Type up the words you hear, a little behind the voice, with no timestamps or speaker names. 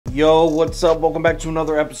Yo, what's up? Welcome back to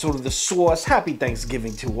another episode of The Sauce. Happy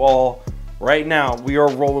Thanksgiving to all. Right now, we are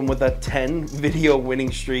rolling with a 10 video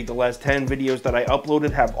winning streak. The last 10 videos that I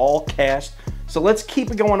uploaded have all cashed. So let's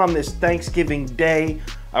keep it going on this Thanksgiving Day.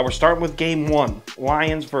 We're starting with game one,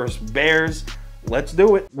 Lions versus Bears. Let's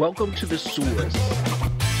do it. Welcome to The Sauce.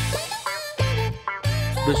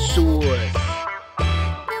 The Sauce.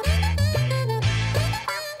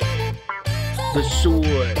 The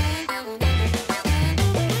Sauce.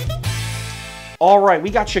 All right, we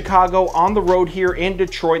got Chicago on the road here in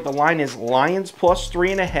Detroit. The line is Lions plus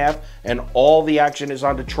 3.5, and all the action is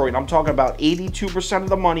on Detroit. I'm talking about 82% of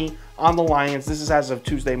the money on the Lions. This is as of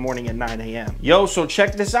Tuesday morning at 9 a.m. Yo, so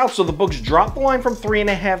check this out. So the books dropped the line from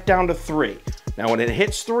 3.5 down to 3. Now, when it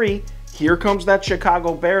hits 3, here comes that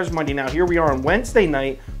Chicago Bears money. Now, here we are on Wednesday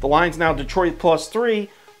night. The line's now Detroit plus 3,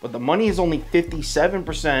 but the money is only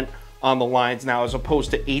 57% on the Lions now as opposed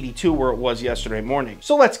to 82 where it was yesterday morning.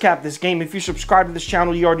 So let's cap this game. If you subscribe to this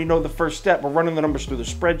channel, you already know the first step. We're running the numbers through the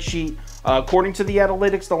spreadsheet. According to the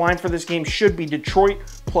analytics, the line for this game should be Detroit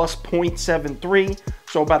plus 0.73.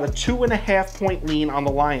 So about a 2.5 point lean on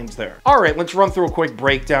the Lions there. All right, let's run through a quick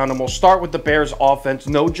breakdown, and we'll start with the Bears offense.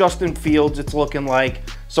 No Justin Fields, it's looking like.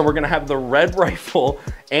 So we're going to have the Red Rifle,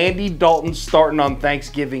 Andy Dalton, starting on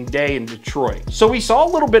Thanksgiving Day in Detroit. So we saw a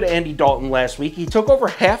little bit of Andy Dalton last week. He took over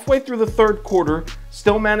halfway through the third quarter,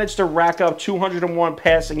 still managed to rack up 201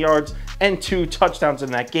 passing yards and 2 touchdowns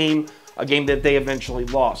in that game, a game that they eventually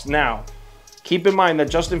lost. Now, keep in mind that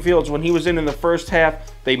Justin Fields, when he was in the first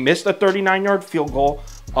half, they missed a 39-yard field goal.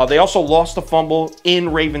 They also lost a fumble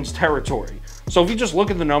in Ravens territory. So if you just look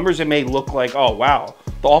at the numbers, it may look like, oh, wow,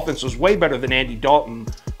 the offense was way better than Andy Dalton.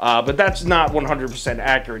 But that's not 100%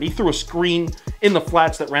 accurate. He threw a screen in the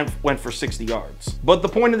flats that went for 60 yards. But the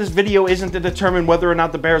point of this video isn't to determine whether or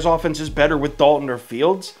not the Bears offense is better with Dalton or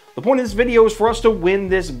Fields. The point of this video is for us to win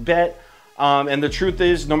this bet. And the truth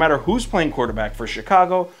is, no matter who's playing quarterback for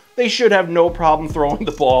Chicago, they should have no problem throwing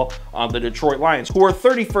the ball on the Detroit Lions, who are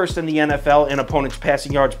 31st in the NFL in opponents'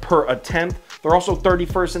 passing yards per attempt. They're also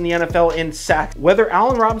 31st in the NFL in sacks. Whether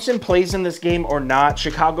Allen Robinson plays in this game or not,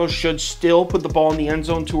 Chicago should still put the ball in the end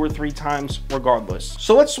zone 2 or 3 times regardless.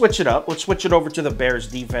 So let's switch it up. Let's switch it over to the Bears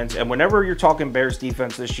defense. And whenever you're talking Bears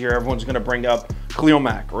defense this year, everyone's going to bring up Khalil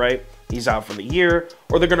Mack, right? He's out for the year.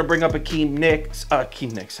 Or they're going to bring up Akeem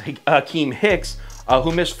Hicks,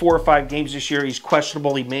 who missed 4 or 5 games this year. He's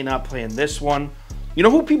questionable. He may not play in this one. You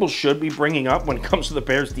know who people should be bringing up when it comes to the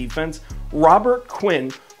Bears defense? Robert Quinn,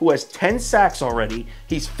 who has 10 sacks already.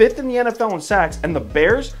 He's 5th in the NFL in sacks, and the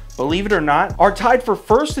Bears, believe it or not, are tied for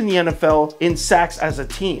 1st in the NFL in sacks as a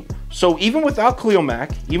team. So even without Khalil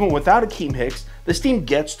Mack, even without Akeem Hicks, this team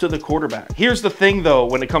gets to the quarterback. Here's the thing, though,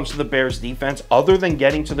 when it comes to the Bears defense, other than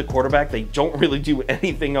getting to the quarterback, they don't really do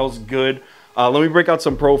anything else good. Let me break out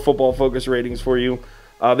some Pro Football Focus ratings for you.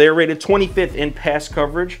 They are rated 25th in pass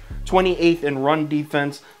coverage, 28th in run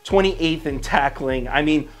defense, 28th in tackling. I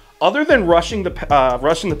mean, other than rushing the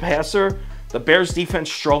passer, the Bears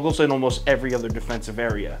defense struggles in almost every other defensive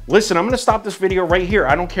area. Listen, I'm going to stop this video right here.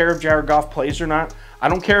 I don't care if Jared Goff plays or not. I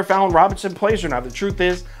don't care if Allen Robinson plays or not. The truth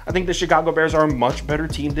is, I think the Chicago Bears are a much better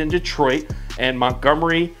team than Detroit. And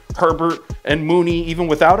Montgomery, Herbert, and Mooney, even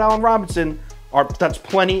without Allen Robinson, that's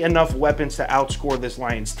plenty enough weapons to outscore this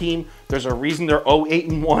Lions team. There's a reason they're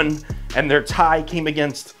 0-8-1, and their tie came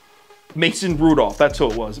against Mason Rudolph. That's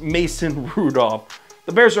who it was, Mason Rudolph.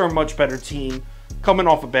 The Bears are a much better team. Coming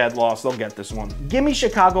off a bad loss, they'll get this one. Give me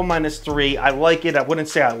Chicago -3. I like it. I wouldn't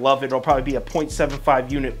say I love it. It'll probably be a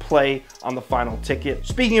 0.75 unit play on the final ticket.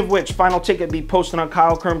 Speaking of which, final ticket be posted on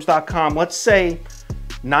KyleKirms.com. Let's say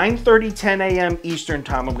 9:30, 10 a.m. Eastern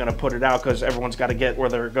time. I'm going to put it out because everyone's got to get where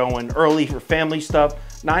they're going early for family stuff.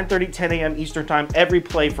 9:30, 10 a.m. Eastern time, every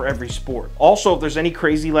play for every sport. Also, if there's any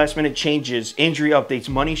crazy last minute changes, injury updates,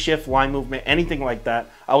 money shift, line movement, anything like that,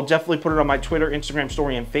 I'll definitely put it on my Twitter, Instagram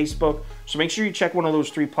story, and Facebook. So make sure you check one of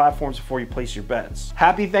those 3 platforms before you place your bets.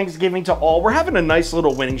 Happy Thanksgiving to all. We're having a nice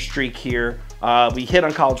little winning streak here. We hit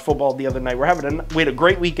on college football the other night. We had a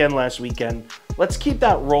great weekend last weekend. Let's keep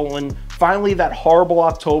that rolling. Finally, that horrible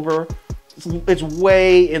October, it's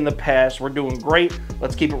way in the past. We're doing great.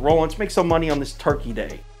 Let's keep it rolling. Let's make some money on this Turkey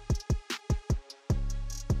Day.